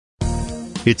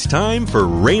It's time for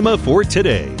Rhema for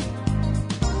today.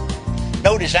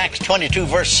 Notice Acts 22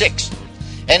 verse 6.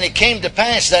 And it came to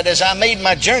pass that as I made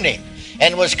my journey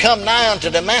and was come nigh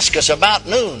unto Damascus about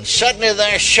noon, suddenly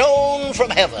there shone from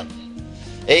heaven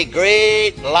a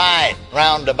great light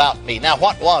round about me. Now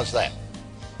what was that?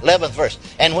 11th verse.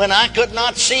 And when I could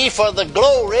not see for the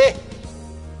glory,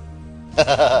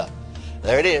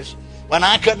 there it is. When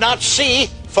I could not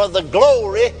see for the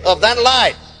glory of that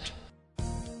light.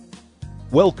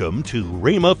 Welcome to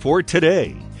Rhema for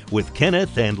Today with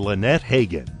Kenneth and Lynette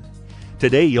Hagin.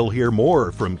 Today you'll hear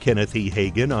more from Kenneth E.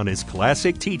 Hagin on his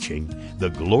classic teaching, The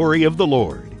Glory of the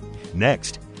Lord,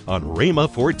 next on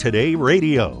Rhema for Today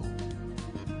Radio.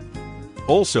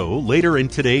 Also, later in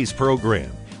today's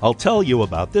program, I'll tell you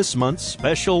about this month's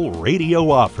special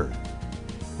radio offer.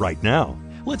 Right now,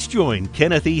 let's join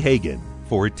Kenneth E. Hagin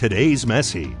for today's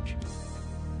message.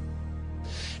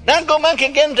 Now go back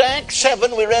again to Acts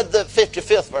 7. We read the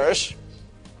 55th verse.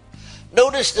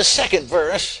 Notice the second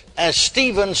verse as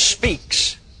Stephen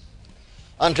speaks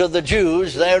unto the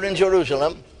Jews there in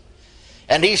Jerusalem.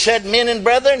 And he said, Men and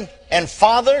brethren and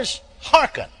fathers,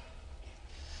 hearken.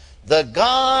 The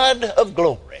God of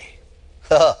glory.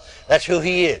 That's who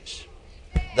he is.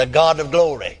 The God of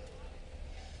glory.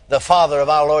 The Father of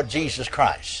our Lord Jesus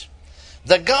Christ.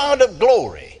 The God of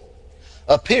glory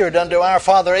appeared unto our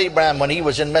father Abraham when he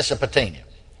was in Mesopotamia.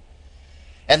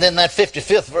 And then that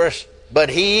 55th verse, but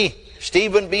he,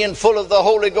 Stephen, being full of the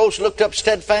Holy Ghost, looked up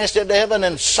steadfast into heaven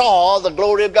and saw the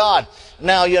glory of God.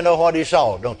 Now you know what he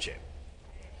saw, don't you?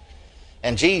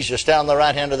 And Jesus down the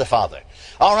right hand of the Father.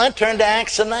 All right, turn to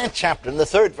Acts the 9th chapter and the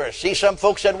 3rd verse. See, some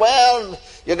folks said, well,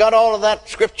 you got all of that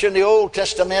scripture in the Old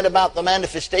Testament about the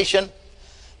manifestation,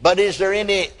 but is there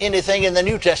anything in the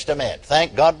New Testament?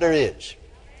 Thank God there is.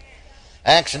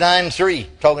 Acts 9:3,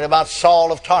 talking about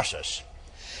Saul of Tarsus.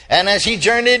 And as he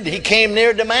journeyed, he came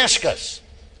near Damascus.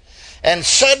 And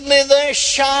suddenly there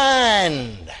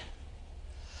shined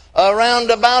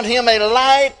around about him a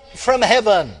light from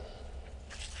heaven.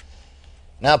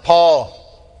 Now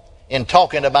Paul, in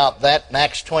talking about that in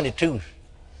Acts 22,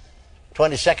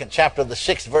 22nd chapter, the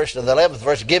 6th verse and the 11th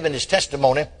verse, giving his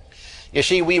testimony. You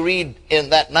see, we read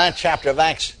in that 9th chapter of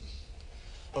Acts,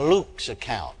 Luke's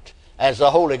account, as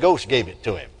the Holy Ghost gave it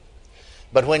to him.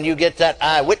 But when you get that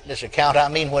eyewitness account, I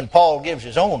mean when Paul gives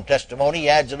his own testimony, he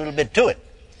adds a little bit to it.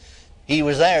 He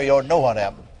was there, you ought to know what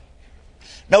happened.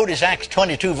 Notice Acts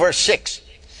 22 verse 6.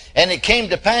 And it came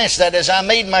to pass that as I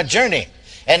made my journey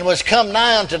and was come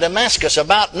nigh unto Damascus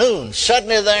about noon,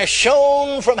 suddenly there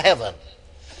shone from heaven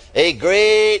a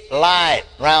great light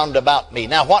round about me.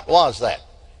 Now what was that?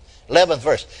 11th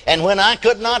verse. And when I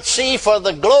could not see for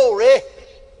the glory,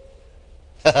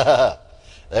 there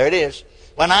it is.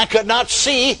 When I could not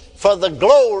see for the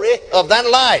glory of that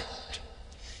light,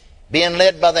 being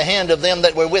led by the hand of them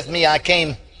that were with me, I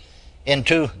came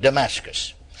into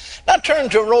Damascus. Now turn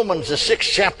to Romans the 6th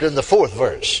chapter and the 4th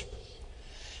verse.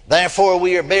 Therefore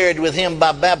we are buried with him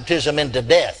by baptism into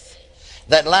death,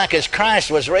 that like as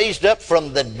Christ was raised up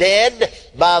from the dead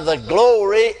by the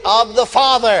glory of the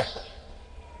Father.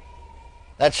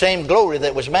 That same glory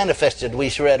that was manifested,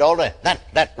 we read already,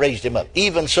 that raised him up.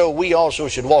 Even so, we also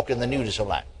should walk in the newness of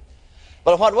life.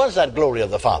 But what was that glory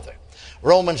of the Father?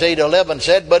 Romans 8:11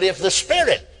 said, but if the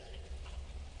Spirit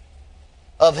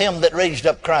of him that raised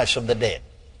up Christ from the dead.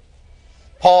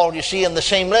 Paul, you see, in the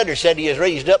same letter said he is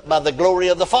raised up by the glory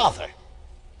of the Father.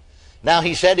 Now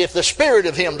he said, if the Spirit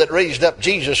of him that raised up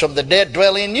Jesus from the dead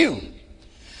dwell in you,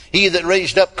 he that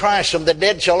raised up Christ from the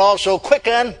dead shall also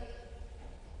quicken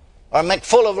or make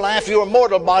full of life your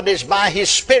mortal bodies by his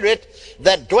Spirit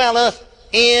that dwelleth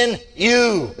in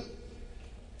you.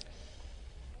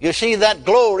 You see, that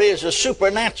glory is the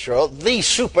supernatural,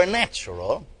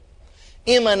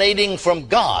 emanating from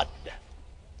God.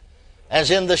 As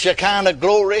in the Shekinah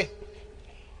glory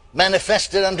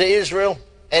manifested unto Israel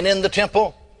and in the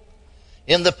temple,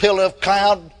 in the pillar of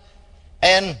cloud,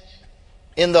 and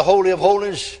in the Holy of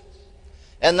Holies.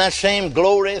 And that same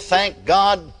glory, thank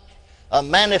God, a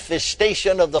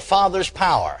manifestation of the Father's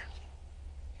power.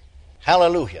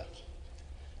 Hallelujah.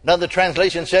 Another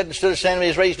translation said, instead of saying he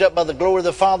is raised up by the glory of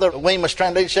the Father, Weymouth's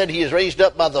translation said he is raised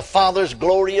up by the Father's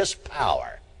glorious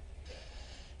power.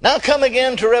 Now come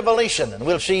again to Revelation, and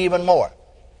we'll see even more.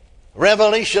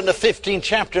 Revelation, the 15th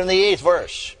chapter and the 8th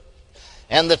verse.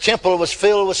 And the temple was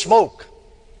filled with smoke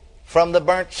from the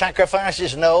burnt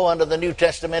sacrifices. No, under the New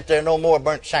Testament there are no more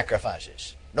burnt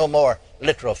sacrifices. No more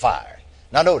literal fire.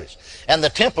 Now notice, and the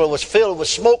temple was filled with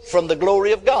smoke from the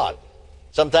glory of God.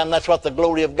 Sometimes that's what the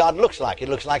glory of God looks like. It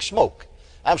looks like smoke.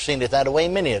 I've seen it that way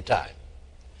many a time.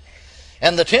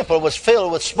 And the temple was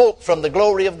filled with smoke from the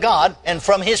glory of God and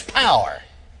from his power.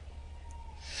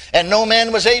 And no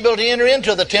man was able to enter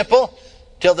into the temple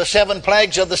till the 7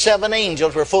 plagues of the 7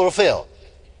 angels were fulfilled.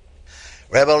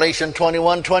 Revelation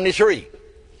 21:23.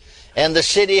 And the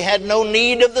city had no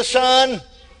need of the sun,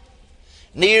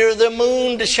 neither the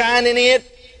moon to shine in it,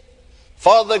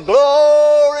 for the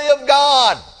glory of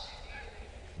God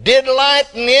did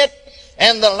lighten it,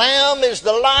 and the Lamb is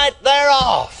the light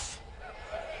thereof.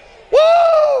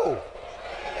 Woo!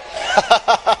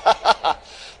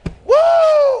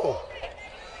 Woo!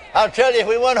 I'll tell you, if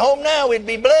we went home now, we'd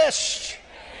be blessed.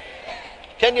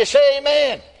 Can you say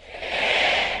amen?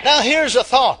 Amen. Now here's a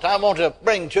thought I want to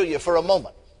bring to you for a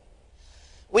moment.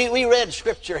 We read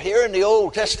scripture here in the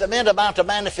Old Testament about the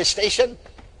manifestation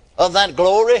of that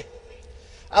glory.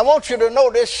 I want you to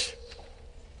notice,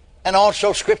 and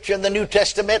also scripture in the New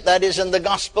Testament, that is in the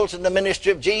Gospels and the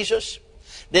ministry of Jesus,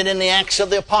 then in the Acts of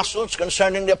the Apostles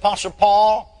concerning the Apostle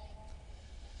Paul,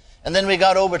 and then we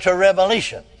got over to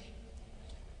Revelation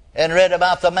and read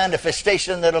about the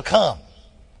manifestation that'll come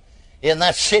in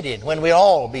that city when we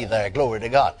all be there, glory to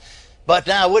God. But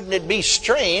now, wouldn't it be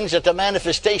strange that the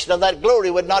manifestation of that glory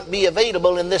would not be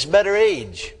available in this better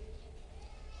age?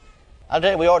 I'll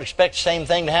tell you, we ought to expect the same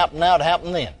thing to happen now to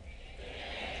happen then.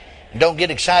 Don't get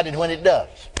excited when it does.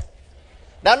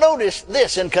 Now notice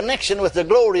this, in connection with the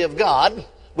glory of God,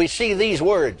 we see these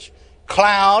words: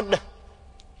 cloud,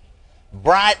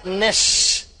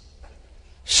 brightness,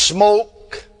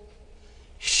 smoke,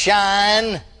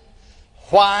 shine,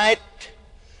 white,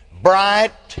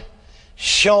 bright,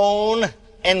 shone,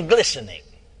 and glistening.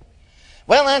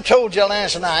 Well, I told you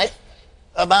last night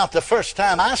about the first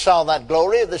time I saw that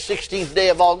glory, the 16th day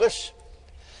of August,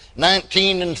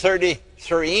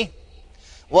 1933,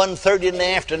 1:30 in the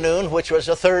afternoon, which was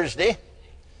a Thursday,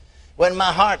 when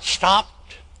my heart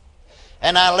stopped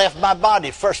and I left my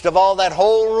body. First of all, that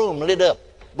whole room lit up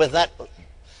with that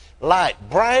light,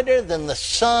 brighter than the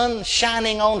sun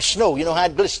shining on snow. You know how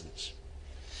it glistens.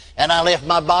 And I left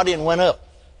my body and went up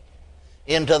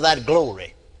into that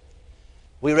glory.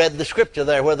 We read the scripture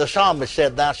there where the psalmist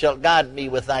said, "Thou shalt guide me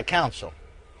with thy counsel,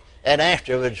 and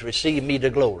afterwards receive me to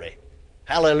glory."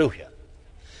 Hallelujah.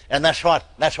 And that's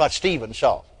what Stephen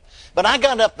saw. But I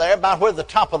got up there about where the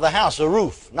top of the house, the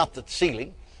roof, not the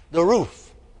ceiling, the roof.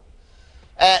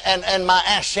 And my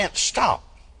ascent stopped.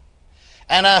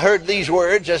 And I heard these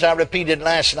words, as I related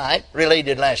last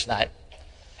night.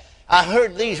 I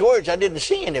heard these words. I didn't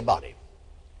see anybody,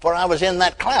 for I was in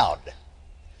that cloud.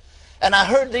 And I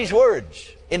heard these words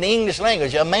in the English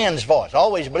language, a man's voice. I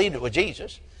always believed it was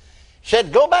Jesus.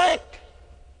 Said, "Go back.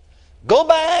 Go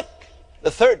back."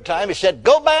 The third time he said,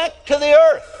 "Go back to the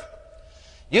earth.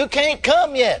 You can't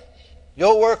come yet.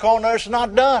 Your work on earth's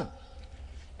not done."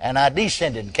 And I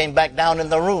descended and came back down in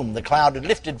the room. The cloud had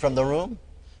lifted from the room.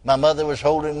 My mother was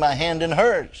holding my hand in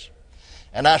hers.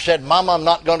 And I said, "Mama, I'm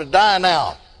not going to die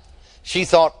now." She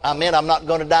thought I meant I'm not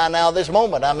going to die now this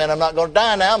moment. I meant I'm not going to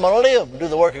die now. I'm going to live and do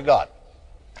the work of God.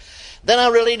 Then I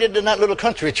related to that little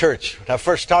country church when I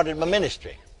first started my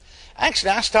ministry.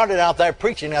 Actually, I started out there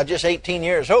preaching. I was just 18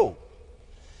 years old.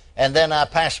 And then I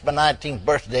passed my 19th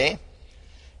birthday.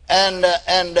 And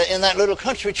in that little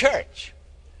country church,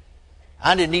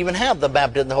 I didn't even have the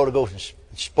baptism of the Holy Ghost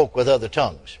and spoke with other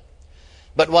tongues.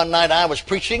 But one night I was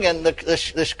preaching, and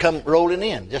this come rolling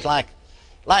in, just like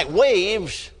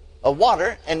waves of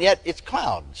water, and yet it's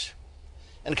clouds.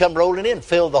 And come rolling in,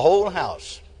 filled the whole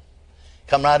house.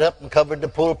 Come right up and covered the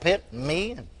pulpit, and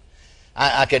me. And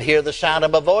I could hear the sound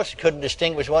of my voice, couldn't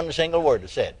distinguish one single word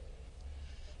it said.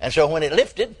 And so when it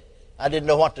lifted, I didn't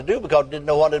know what to do because I didn't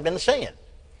know what it had been saying.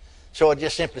 So I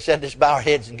just simply said, "Let's bow our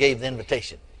heads," and gave the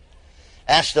invitation.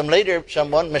 Asked them later,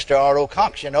 someone, Mr. R.O.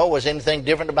 Cox, was anything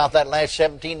different about that last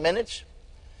 17 minutes?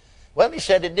 Well, he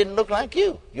said, "It didn't look like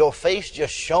you. Your face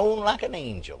just shone like an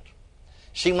angel.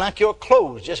 Seemed like your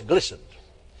clothes just glistened.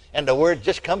 And the words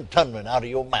just come thundering out of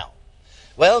your mouth."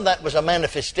 Well, that was a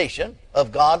manifestation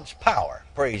of God's power.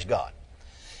 Praise God.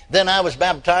 Then I was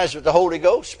baptized with the Holy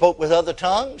Ghost, spoke with other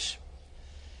tongues.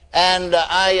 And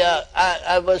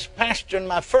I was pastoring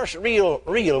my first real,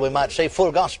 we might say,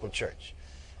 full gospel church.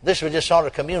 This was just sort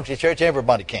of community church.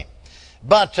 Everybody came.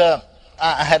 But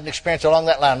I had an experience along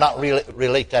that line. Not really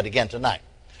relate that again tonight.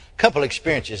 A couple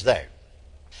experiences there.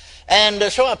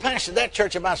 And so I pastored that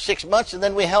church about 6 months, and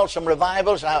then we held some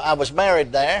revivals. I was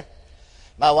married there.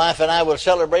 My wife and I will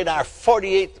celebrate our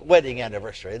 48th wedding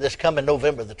anniversary this coming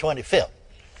November the 25th.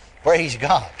 Praise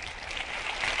God.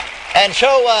 And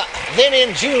so then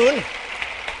in June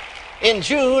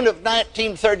of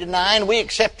 1939, we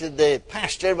accepted the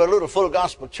pastor of a little full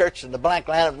gospel church in the Black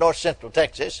Land of north central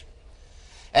Texas.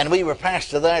 And we were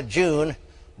pastor there June,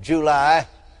 July,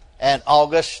 and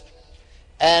August.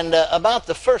 And about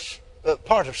the first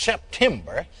part of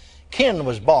September, Ken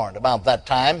was born about that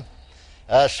time,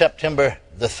 September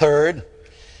the 3rd.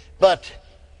 But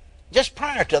just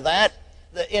prior to that,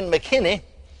 in McKinney,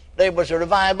 there was a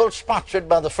revival sponsored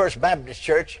by the First Baptist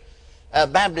Church, a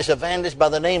Baptist evangelist by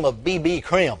the name of B.B.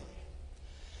 Krim.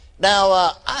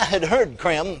 Now, I had heard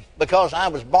Krim because I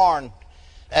was born,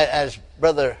 as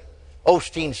Brother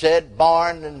Osteen said,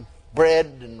 born and bred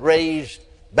and raised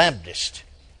Baptist.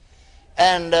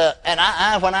 And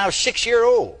I, when I was 6 years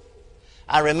old,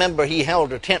 I remember he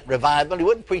held a tent revival. He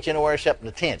wouldn't preach anywhere except in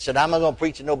the tent. Said, I'm not going to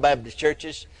preach in no Baptist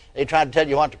churches. They tried to tell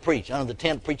you what to preach. Under the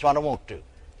tent, preach what I want to.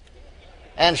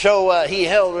 And so he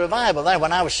held a revival there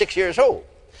when I was 6 years old.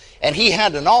 And he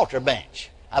had an altar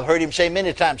bench. I've heard him say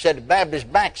many times, said the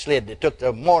Baptist backslid. They took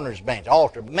the mourner's bench,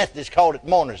 altar. Methodists called it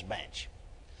mourner's bench.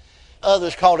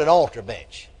 Others called it altar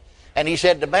bench. And he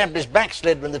said the Baptist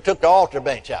backslid when they took the altar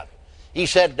bench out. He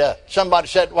said, somebody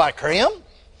said, why, Krim,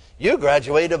 you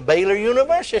graduated Baylor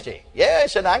University. Yeah, he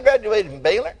said, I graduated from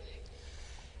Baylor.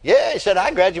 Yeah, he said,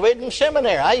 I graduated from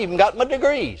seminary. I even got my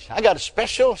degrees. I got a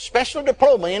special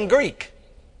diploma in Greek.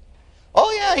 Oh,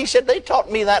 yeah, he said, they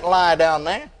taught me that lie down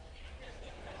there,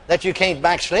 that you can't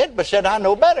backslid, but said, I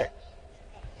know better.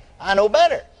 I know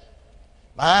better.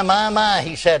 My,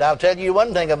 he said, I'll tell you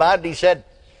one thing about it. He said,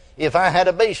 if I had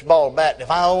a baseball bat,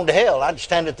 if I owned hell, I'd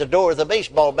stand at the door with a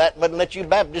baseball bat and wouldn't let you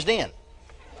Baptist in.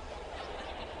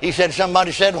 He said,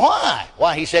 somebody said, why?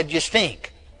 Why, he said, you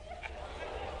stink.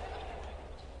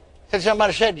 Said,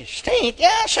 somebody said, you stink?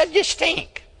 Yeah, I said, you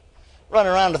stink.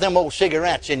 Running around with them old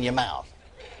cigarettes in your mouth.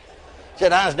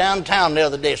 Said, I was downtown the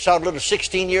other day, saw a little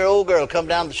 16-year-old girl come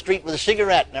down the street with a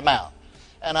cigarette in her mouth.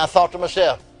 And I thought to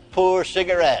myself, poor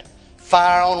cigarette.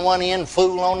 Fire on one end,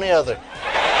 fool on the other.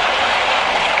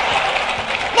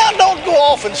 Now, don't go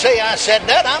off and say I said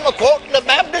that. I'm a quoting the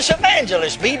Baptist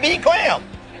evangelist, B.B. Krim.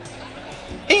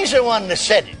 He's the one that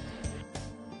said it.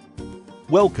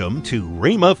 Welcome to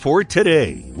Rhema for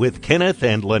Today with Kenneth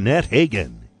and Lynette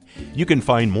Hagin. You can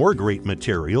find more great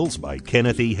materials by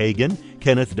Kenneth E. Hagin,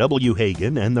 Kenneth W.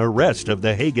 Hagin, and the rest of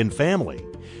the Hagin family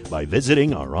by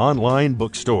visiting our online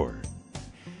bookstore.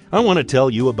 I want to tell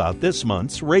you about this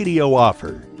month's radio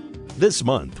offer. This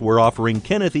month, we're offering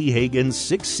Kenneth E. Hagin's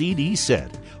 6-CD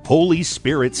set, Holy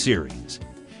Spirit Series.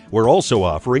 We're also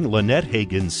offering Lynette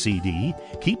Hagin's CD,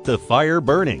 Keep the Fire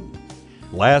Burning.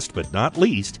 Last but not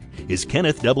least is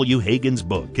Kenneth W. Hagin's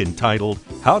book entitled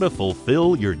How to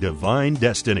Fulfill Your Divine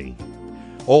Destiny.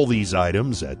 All these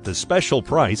items at the special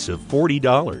price of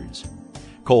 $40.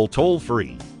 Call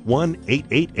toll-free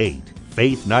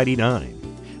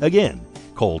 1-888-FAITH-99. Again,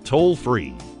 call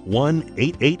toll-free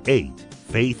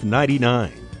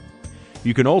 1-888-FAITH-99.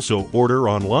 You can also order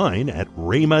online at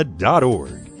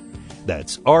rhema.org.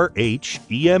 That's rhema.org,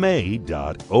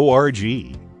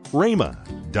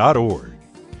 rhema.org.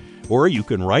 Or you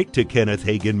can write to Kenneth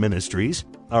Hagin Ministries.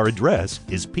 Our address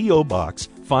is P.O. Box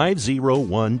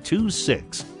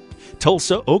 50126,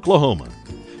 Tulsa, Oklahoma,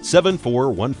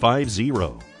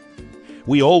 74150.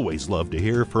 We always love to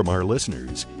hear from our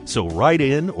listeners, so write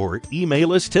in or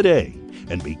email us today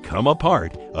and become a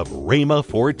part of Rhema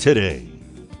for Today.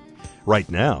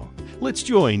 Right now, let's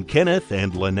join Kenneth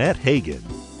and Lynette Hagin.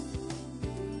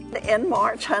 In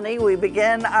March, honey, we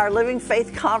begin our Living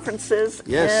Faith conferences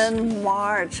in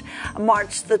March.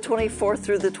 March the 24th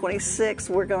through the 26th,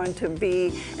 we're going to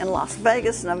be in Las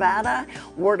Vegas, Nevada,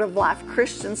 Word of Life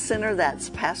Christian Center. That's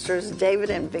Pastors David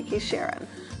and Vicki Sharon.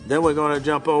 Then we're going to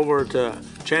jump over to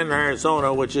Chandler,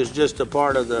 Arizona, which is just a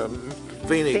part of the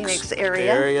Phoenix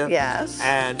area. Yes.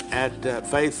 And at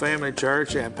Faith Family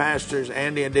Church, and Pastors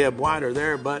Andy and Deb White are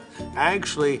there. But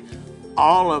actually,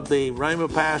 all of the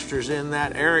Rhema pastors in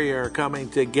that area are coming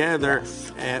together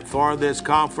for this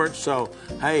conference. So,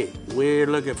 hey, we're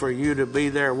looking for you to be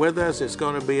there with us. It's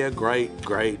going to be a great,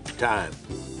 great time.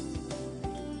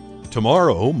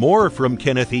 Tomorrow, more from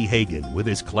Kenneth E. Hagin with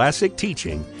his classic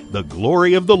teaching, The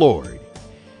Glory of the Lord.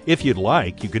 If you'd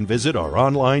like, you can visit our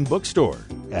online bookstore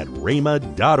at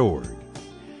rhema.org.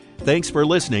 Thanks for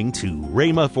listening to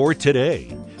Rhema for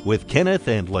Today with Kenneth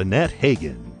and Lynette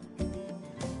Hagin.